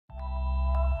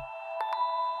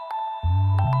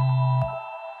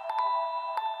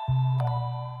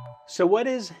So what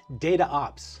is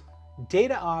DataOps?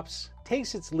 DataOps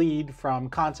takes its lead from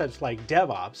concepts like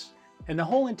DevOps, and the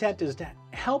whole intent is to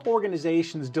help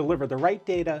organizations deliver the right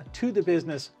data to the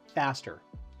business faster.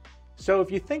 So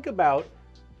if you think about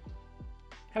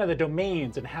kind of the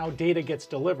domains and how data gets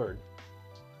delivered,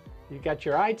 you've got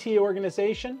your IT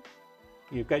organization,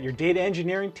 you've got your data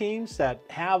engineering teams that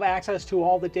have access to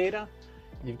all the data,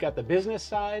 you've got the business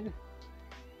side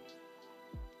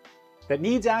that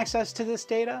needs access to this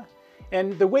data.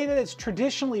 And the way that it's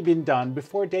traditionally been done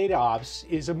before DataOps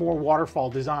is a more waterfall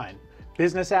design.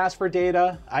 Business asks for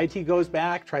data, IT goes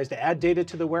back, tries to add data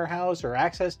to the warehouse or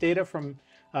access data from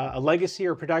a legacy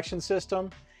or production system.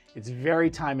 It's very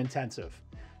time intensive.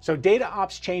 So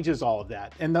DataOps changes all of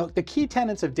that. And the key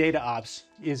tenets of DataOps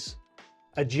is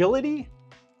agility,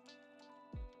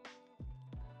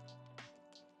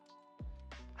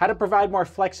 how to provide more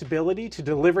flexibility to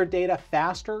deliver data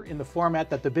faster in the format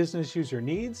that the business user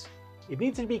needs. It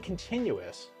needs to be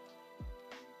continuous.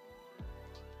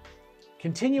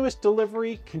 Continuous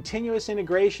delivery, continuous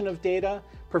integration of data,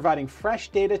 providing fresh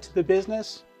data to the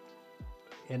business,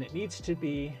 and it needs to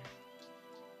be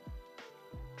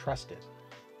trusted.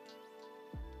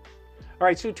 All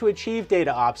right, so to achieve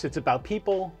DataOps, it's about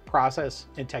people, process,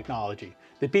 and technology.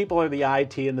 The people are the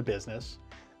IT and the business.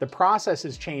 The process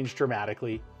has changed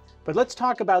dramatically, but let's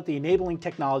talk about the enabling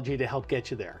technology to help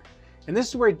get you there. And this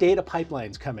is where data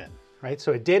pipelines come in, right?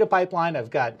 So a data pipeline, I've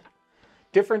got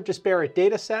different disparate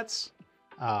data sets.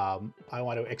 I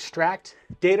want to extract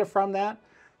data from that.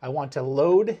 I want to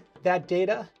load that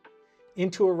data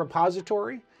into a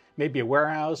repository, maybe a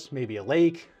warehouse, maybe a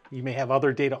lake. You may have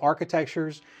other data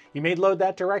architectures. You may load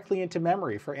that directly into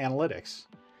memory for analytics.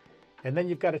 And then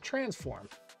you've got to transform.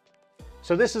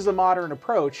 So this is a modern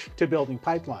approach to building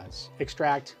pipelines: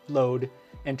 extract, load,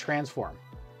 and transform.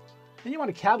 Then you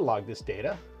want to catalog this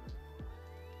data.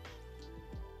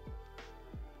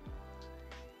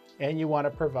 And you want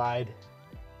to provide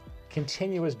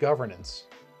continuous governance.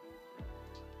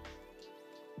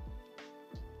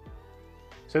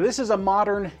 So this is a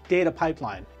modern data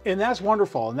pipeline, and that's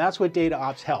wonderful, and that's what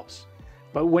DataOps helps.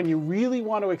 But when you really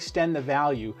want to extend the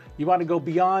value, you want to go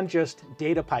beyond just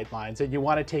data pipelines, and you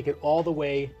want to take it all the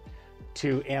way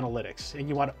to analytics. And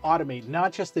you want to automate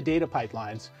not just the data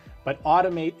pipelines, but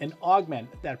automate and augment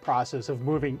that process of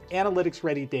moving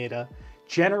analytics-ready data,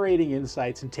 generating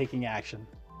insights, and taking action.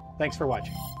 Thanks for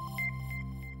watching.